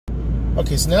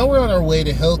Okay, so now we're on our way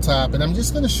to Hilltop, and I'm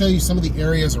just going to show you some of the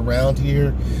areas around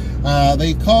here.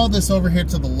 They call this over here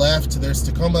to the left, there's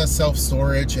Tacoma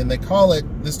self-storage, and they call it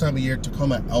this time of year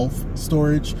Tacoma elf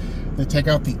storage. They take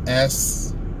out the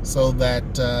S so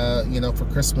that, you know, for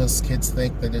Christmas, kids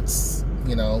think that it's,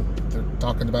 you know, they're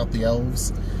talking about the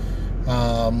elves.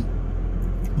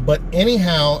 But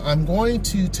anyhow, I'm going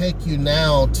to take you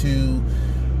now to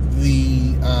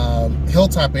the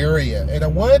Hilltop area, and I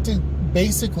wanted to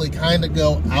basically kind of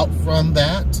go out from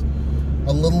that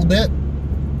a little bit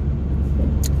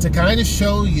to kind of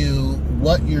show you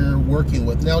what you're working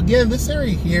with. Now again, this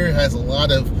area here has a lot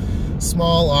of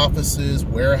small offices,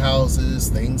 warehouses,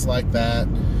 things like that,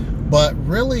 but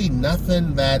really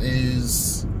nothing that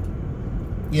is,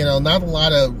 you know, not a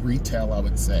lot of retail, I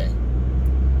would say.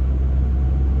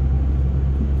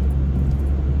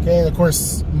 Okay, and of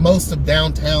course, most of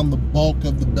downtown, the bulk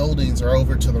of the buildings are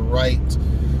over to the right,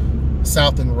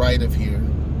 south and right of here.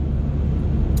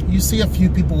 You see a few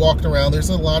people walking around. There's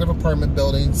a lot of apartment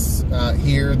buildings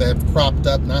here that have cropped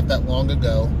up not that long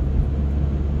ago.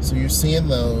 So you're seeing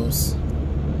those.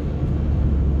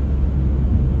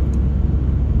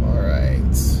 Alright.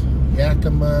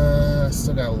 Yakima,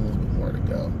 still got a little bit more to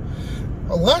go.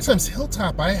 A lot of times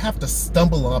Hilltop, I have to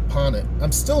stumble upon it.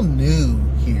 I'm still new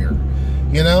here.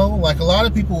 You know, like a lot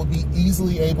of people will be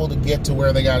easily able to get to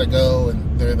where they got to go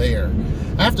and they're there.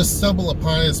 I have to stumble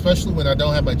upon it, especially when I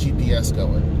don't have my GPS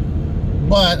going.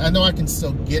 But I know I can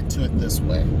still get to it this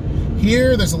way.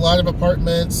 Here, there's a lot of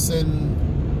apartments and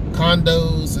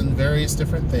condos and various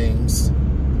different things.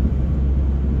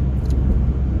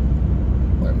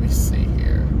 Let me see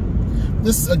here.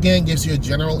 This, again, gives you a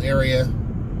general area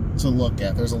to look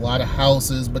at. There's a lot of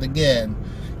houses, but again,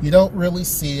 you don't really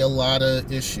see a lot of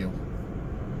issue.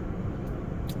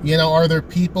 You know, are there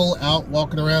people out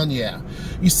walking around? Yeah.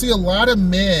 You see a lot of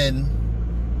men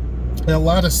and a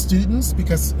lot of students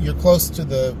because you're close to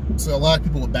the, so a lot of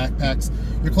people with backpacks,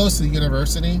 you're close to the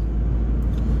university.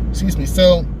 Excuse me.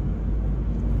 So,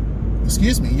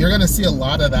 excuse me, you're going to see a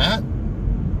lot of that.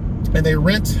 And they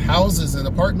rent houses and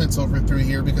apartments over through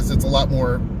here because it's a lot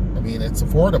more, I mean, it's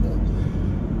affordable.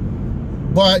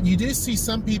 But you do see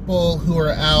some people who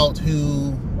are out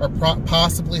who are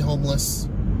possibly homeless,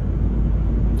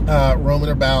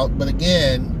 roaming about, but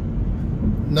again,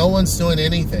 no one's doing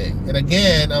anything. And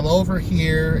again, I'm over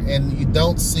here and you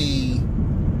don't see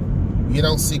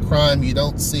crime, you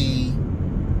don't see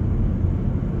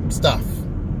stuff.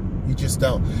 You just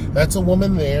don't. That's a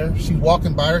woman there. She's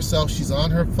walking by herself. She's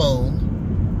on her phone.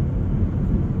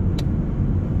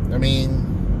 I mean,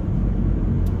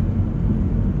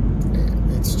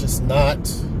 it's just not,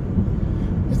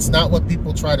 it's not what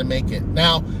people try to make it.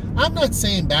 Now, I'm not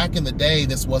saying back in the day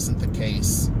this wasn't the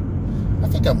case. I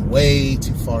think I'm way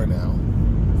too far now.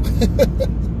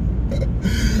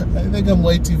 I think I'm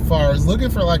way too far. I was looking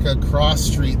for like a cross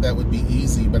street that would be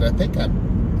easy, but I think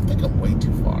I'm way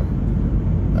too far,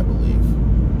 I believe.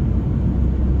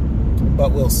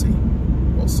 But we'll see.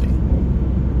 We'll see.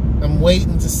 I'm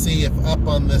waiting to see if up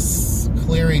on this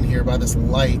clearing here by this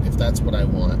light, if that's what I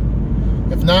want.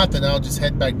 If not, then I'll just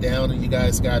head back down and you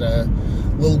guys got a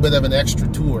little bit of an extra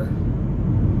tour.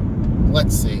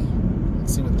 Let's see.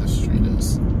 Let's see what this street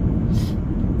is.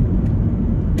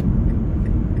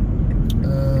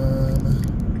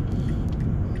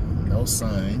 No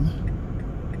sign.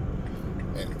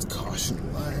 And it's caution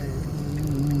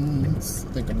lights.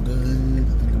 I think I'm good.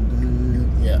 I think I'm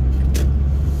good. Yeah.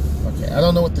 Okay, I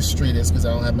don't know what the street is because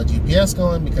I don't have my GPS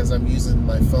going because I'm using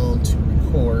my phone to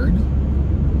record.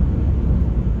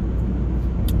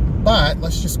 But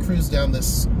let's just cruise down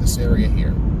this area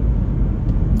here.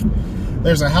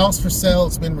 There's a house for sale.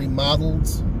 It's been remodeled.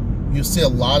 You'll see a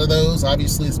lot of those.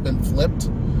 Obviously, it's been flipped.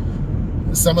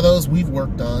 Some of those we've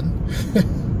worked on.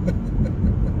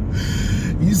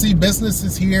 You see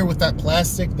businesses here with that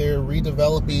plastic. They're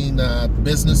redeveloping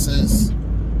businesses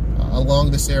along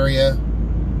this area.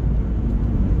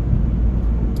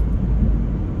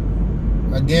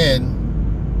 Again,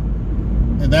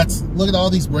 and that's, look at all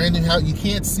these brand new houses. You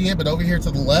can't see it, but over here to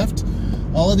the left,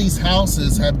 all of these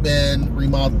houses have been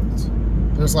remodeled.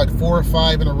 There's like 4 or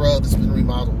 5 in a row that's been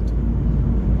remodeled.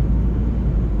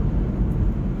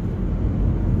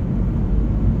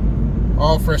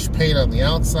 All fresh paint on the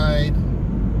outside.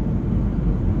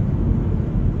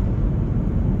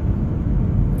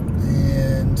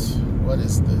 And what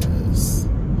is this?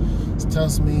 This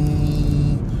tells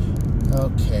me,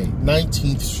 okay,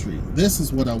 19th Street. This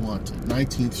is what I wanted,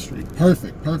 19th Street.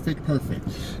 Perfect, perfect, perfect.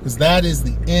 Because that is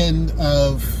the end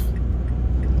of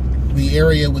the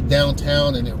area with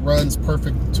downtown and it runs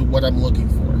perfect to what I'm looking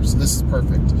for. So this is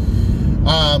perfect.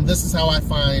 This is how I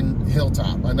find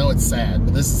Hilltop. I know it's sad,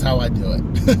 but this is how I do it.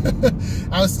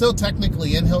 I was still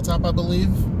technically in Hilltop, I believe.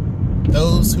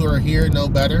 Those who are here know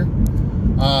better.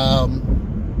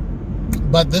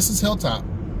 But this is Hilltop.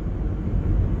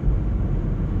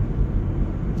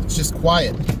 It's just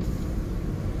quiet.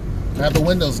 I have the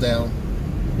windows down.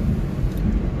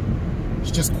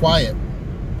 It's just quiet.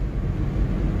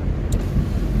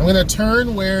 I'm going to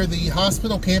turn where the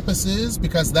hospital campus is,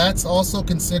 because that's also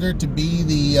considered to be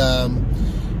the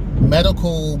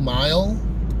medical mile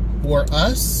for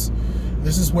us.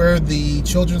 This is where the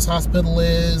children's hospital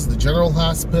is, the general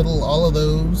hospital, all of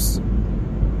those.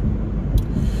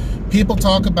 People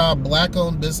talk about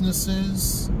black-owned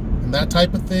businesses and that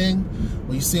type of thing.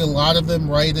 Well, you see a lot of them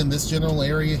right in this general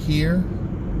area here.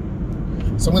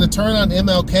 So I'm going to turn on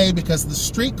MLK because the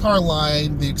streetcar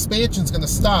line, the expansion is going to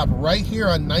stop right here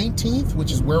on 19th,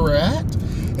 which is where we're at,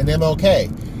 and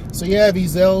MLK. So yeah,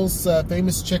 Ezel's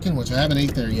famous chicken, which I haven't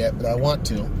ate there yet, but I want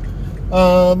to.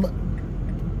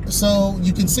 So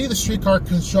you can see the streetcar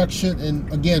construction,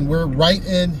 and again, we're right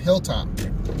in Hilltop.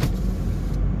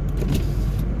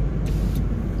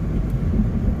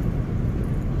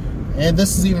 And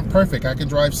this is even perfect. I can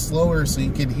drive slower so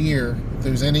you can hear if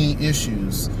there's any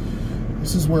issues.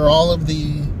 This is where all of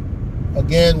the,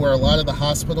 again, where a lot of the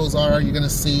hospitals are, you're going to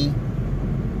see.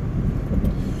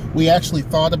 We actually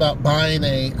thought about buying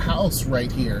a house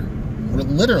right here.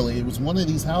 Literally, it was one of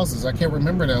these houses. I can't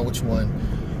remember now which one.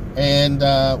 And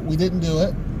we didn't do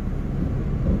it.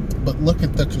 But look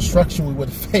at the construction we would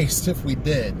have faced if we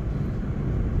did.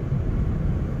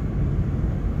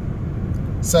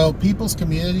 So People's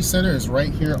Community Center is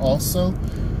right here also.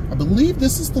 I believe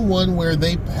this is the one where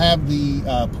they have the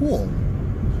pool.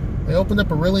 They opened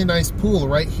up a really nice pool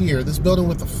right here. This building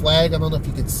with the flag, I don't know if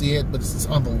you can see it, but it's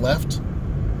on the left.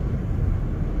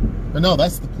 Or no,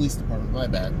 that's the police department, my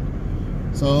bad.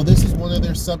 So this is one of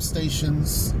their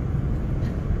substations.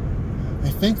 I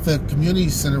think the community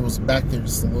center was back there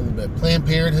just a little bit. Planned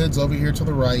Parenthood's over here to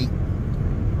the right.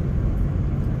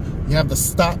 You have the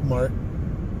Stop Mart,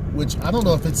 which I don't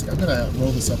know if it's, I'm gonna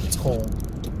roll this up, it's cold.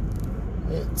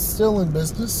 It's still in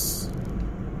business.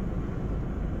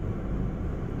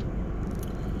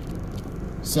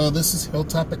 So this is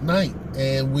Hilltop at night,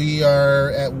 and we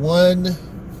are at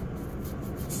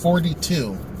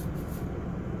 1:42.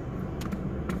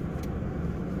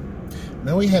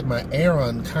 Now we had my air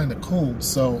on kind of cold,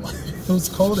 so it was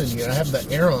cold in here. I have the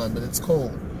air on, but it's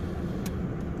cold.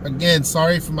 Again,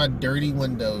 sorry for my dirty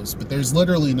windows, but there's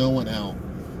literally no one out.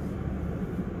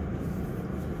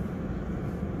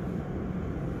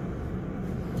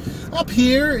 Up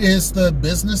here is the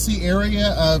businessy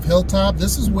area of Hilltop.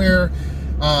 This is where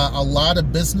a lot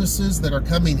of businesses that are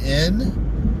coming in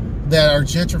that are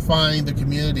gentrifying the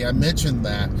community. I mentioned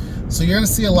that. So you're going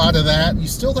to see a lot of that. You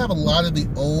still have a lot of the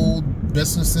old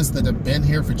businesses that have been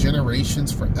here for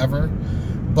generations, forever.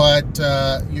 But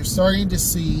you're starting to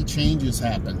see changes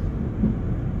happen.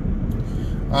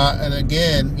 And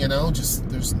again, you know, just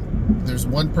there's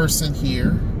one person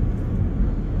here.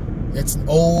 It's an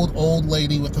old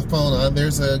lady with the phone on.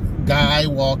 There's a guy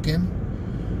walking.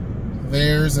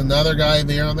 There's another guy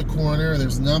there on the corner.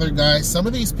 There's another guy. Some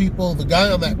of these people, the guy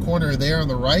on that corner there on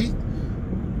the right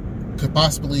could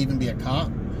possibly even be a cop.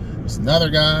 There's another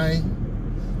guy.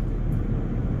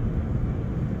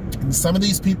 And some of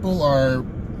these people are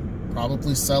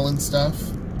probably selling stuff.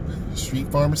 Street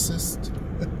pharmacist.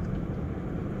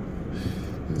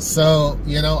 So,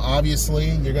 you know,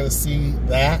 obviously you're going to see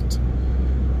that.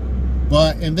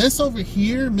 But in this over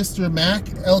here, Mr. Mac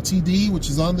Ltd, which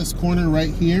is on this corner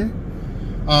right here,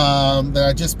 that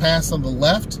I just passed on the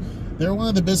left, they're one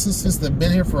of the businesses that have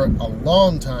been here for a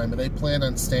long time, and they plan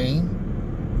on staying.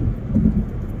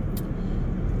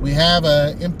 We have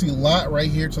an empty lot right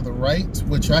here to the right,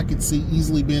 which I could see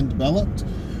easily being developed.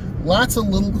 Lots of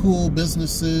little cool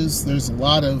businesses. There's a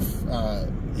lot of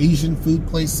Asian food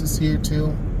places here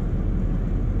too.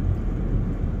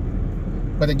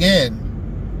 But again,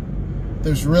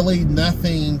 there's really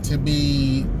nothing to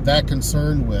be that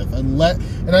concerned with. Unless,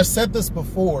 and I've said this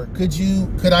before,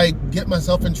 could I get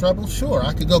myself in trouble? Sure,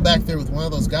 I could go back there with one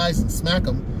of those guys and smack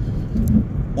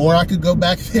them. Or I could go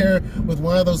back there with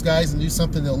one of those guys and do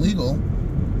something illegal.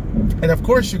 And of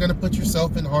course, you're going to put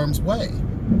yourself in harm's way.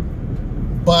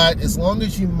 But as long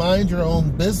as you mind your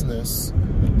own business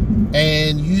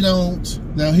and you don't...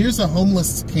 Now, here's a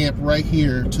homeless camp right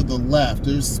here to the left.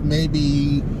 There's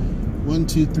maybe 1,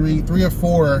 2, 3 or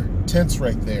 4 tents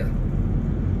right there.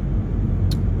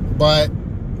 But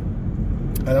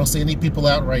I don't see any people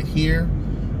out right here.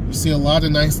 You see a lot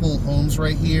of nice little homes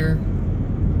right here.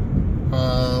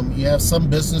 You have some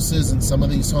businesses in some of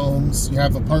these homes. You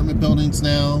have apartment buildings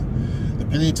now, the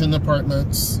Pennington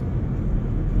Apartments.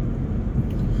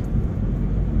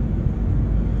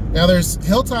 Now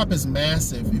Hilltop is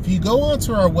massive. If you go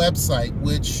onto our website,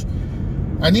 which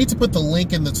I need to put the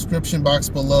link in the description box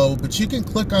below, but you can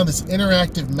click on this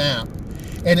interactive map,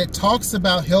 and it talks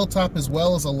about Hilltop as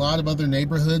well as a lot of other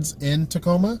neighborhoods in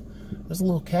Tacoma. There's a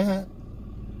little cat.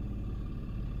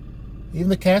 Even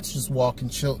the cats just walk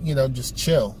and chill, you know, just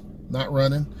chill, not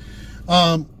running.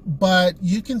 But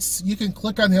you can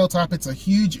click on Hilltop. It's a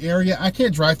huge area. I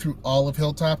can't drive through all of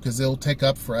Hilltop because it'll take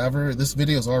up forever. This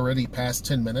video is already past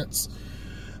 10 minutes.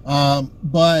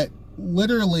 But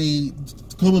literally,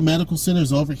 Tacoma Medical Center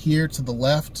is over here to the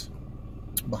left,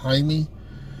 behind me.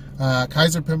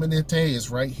 Kaiser Permanente is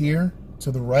right here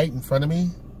to the right in front of me,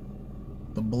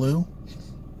 the blue.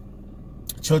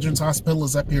 Children's Hospital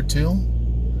is up here too,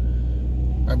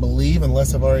 I believe,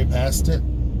 unless I've already passed it.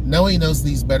 Noe knows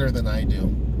these better than I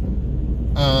do.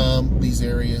 These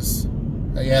areas.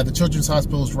 Yeah, the Children's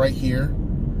Hospital is right here.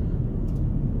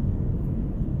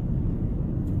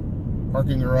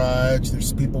 Parking garage.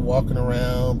 There's people walking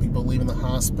around, people leaving the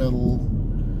hospital.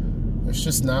 There's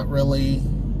just not really...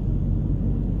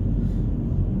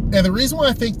 And the reason why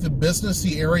I think the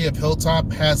businessy area of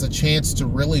Hilltop has a chance to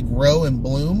really grow and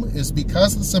bloom is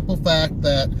because of the simple fact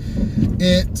that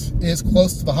it is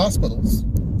close to the hospitals.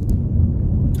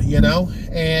 You know,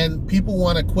 and people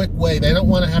want a quick way. They don't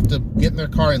want to have to get in their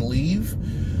car and leave.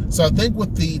 So I think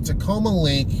with the Tacoma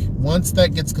link, once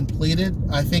that gets completed,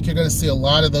 I think you're going to see a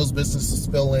lot of those businesses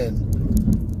fill in.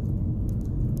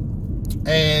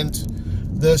 And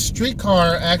the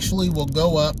streetcar actually will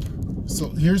go up. So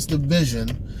here's the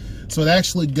vision. So it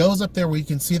actually goes up there where you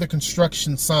can see the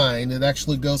construction sign. It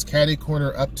actually goes catty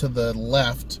corner up to the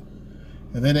left,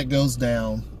 and then it goes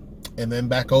down, and then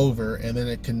back over, and then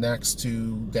it connects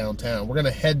to downtown. We're going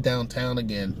to head downtown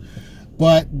again.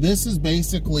 But this is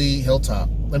basically Hilltop.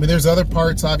 I mean, there's other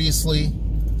parts, obviously.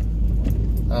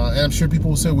 And I'm sure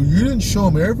people will say, well, you didn't show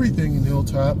them everything in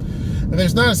Hilltop. And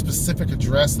there's not a specific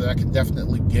address that I can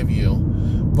definitely give you.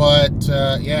 But,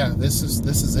 yeah, this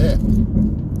is it.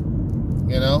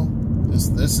 You know?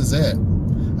 This is it.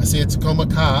 I see a Tacoma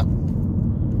cop.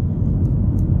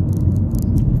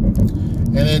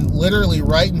 And then literally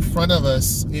right in front of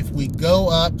us, if we go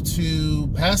up to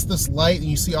past this light and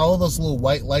you see all of those little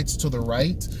white lights to the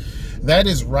right, that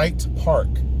is right to park.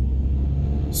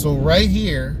 So right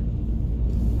here,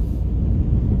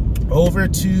 over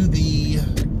to the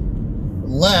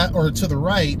left or to the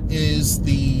right is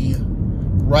the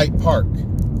right park,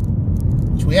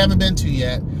 which we haven't been to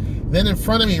yet. Then in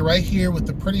front of me right here with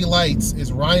the pretty lights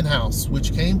is Ryan House,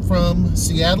 which came from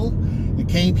Seattle. It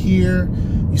came here.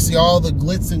 You see all the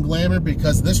glitz and glamour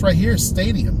because this right here is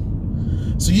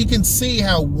Stadium. So you can see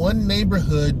how one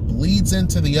neighborhood bleeds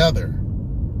into the other.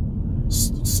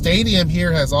 Stadium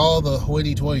here has all the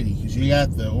hoity-toity. You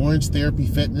got the Orange Therapy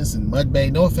Fitness and Mud Bay.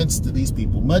 No offense to these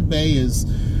people. Mud Bay is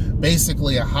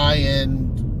basically a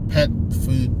high-end pet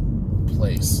food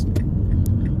place.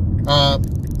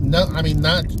 No, I mean,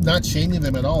 not shaming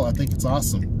them at all. I think it's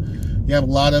awesome. You have a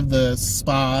lot of the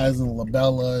spas and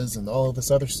Labellas and all of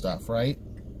this other stuff, right?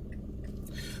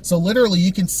 So literally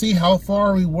you can see how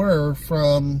far we were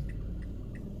from,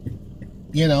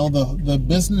 you know, the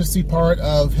businessy part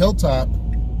of Hilltop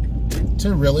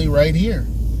to really right here.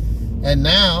 And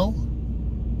now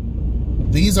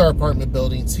these are apartment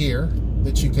buildings here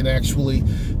that you can actually,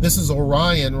 this is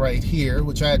Orion right here,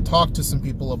 which I had talked to some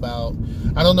people about.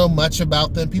 I don't know much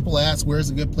about them. People ask,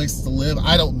 where's a good place to live?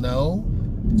 I don't know,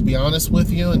 to be honest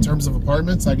with you, in terms of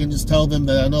apartments. I can just tell them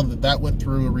that I know that went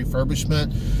through a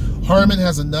refurbishment. Harmon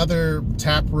has another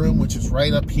tap room, which is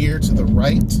right up here to the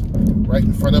right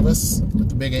in front of us with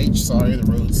the big H. Sorry,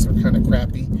 the roads are kind of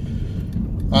crappy.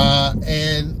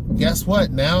 And guess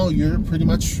what? Now you're pretty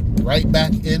much right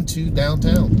back into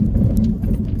downtown.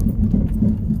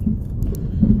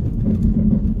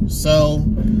 So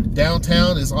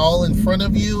downtown is all in front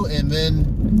of you, and then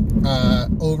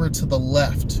over to the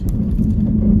left.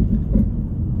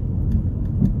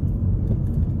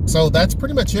 So that's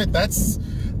pretty much it.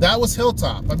 That was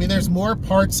Hilltop. I mean, there's more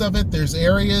parts of it. There's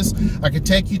areas. I could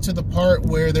take you to the part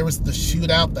where there was the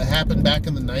shootout that happened back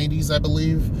in the 90s, I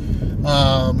believe.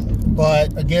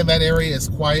 But again, that area is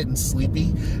quiet and sleepy.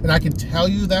 And I can tell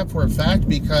you that for a fact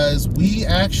because we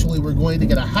actually were going to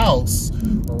get a house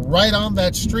right on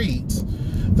that street.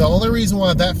 The only reason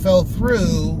why that fell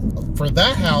through for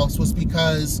that house was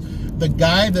because the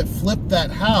guy that flipped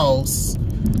that house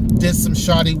did some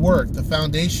shoddy work. The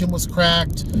foundation was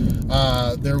cracked.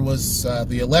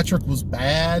 The electric was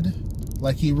bad.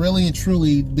 Like, he really and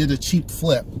truly did a cheap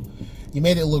flip. He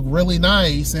made it look really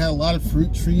nice. It had a lot of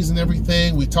fruit trees and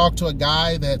everything. We talked to a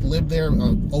guy that lived there,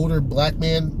 an older black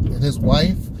man and his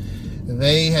wife.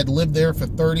 They had lived there for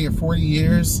 30 or 40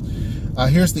 years.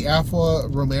 Here's the Alfa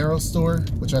Romero store,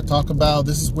 which I talk about.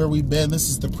 This is where we've been. This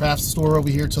is the craft store over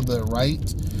here to the right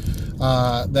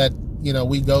that, you know,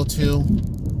 we go to.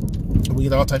 We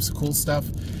get all types of cool stuff.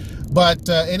 But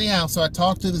anyhow, so I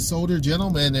talked to this older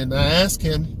gentleman, and I asked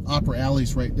him, Opera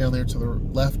Alley's right down there to the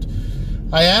left.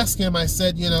 I asked him, I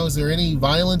said, you know, is there any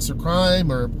violence or crime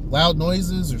or loud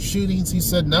noises or shootings? He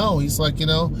said no. He's like, you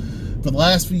know, for the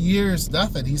last few years,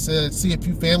 nothing. He said, see a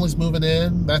few families moving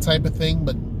in, that type of thing,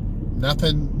 but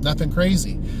nothing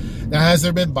crazy. Now, has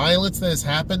there been violence that has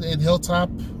happened in Hilltop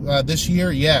this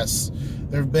year? Yes.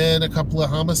 There have been a couple of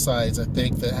homicides, I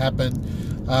think, that happened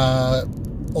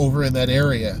over in that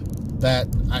area. That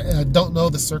I don't know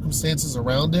the circumstances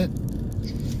around it,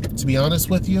 to be honest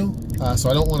with you. So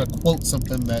I don't want to quote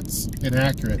something that's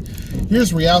inaccurate.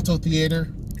 Here's Rialto Theater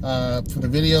for the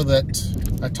video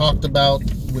that I talked about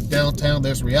with downtown.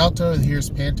 There's Rialto, and here's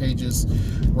Pantages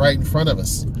right in front of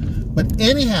us. But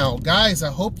anyhow, guys,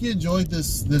 I hope you enjoyed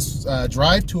this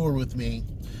drive tour with me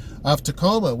of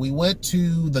Tacoma. We went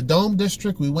to the Dome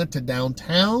District. We went to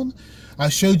downtown. I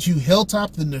showed you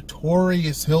Hilltop, the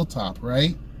notorious Hilltop,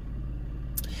 right?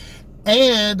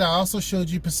 And I also showed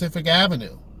you Pacific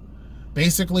Avenue.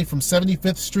 Basically from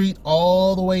 75th Street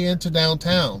all the way into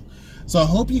downtown. So I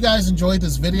hope you guys enjoyed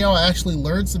this video. I actually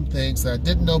learned some things that I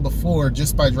didn't know before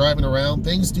just by driving around.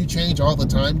 Things do change all the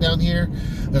time down here.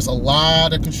 There's a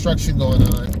lot of construction going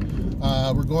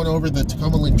on. We're going over the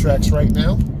Tacoma Link tracks right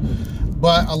now.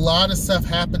 But a lot of stuff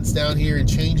happens down here and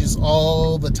changes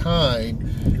all the time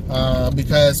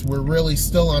because we're really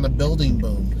still on a building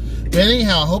boom. But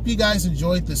anyhow, I hope you guys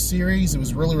enjoyed this series. It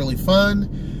was really, really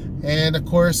fun. And of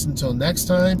course, until next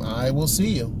time, I will see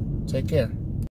you. Take care.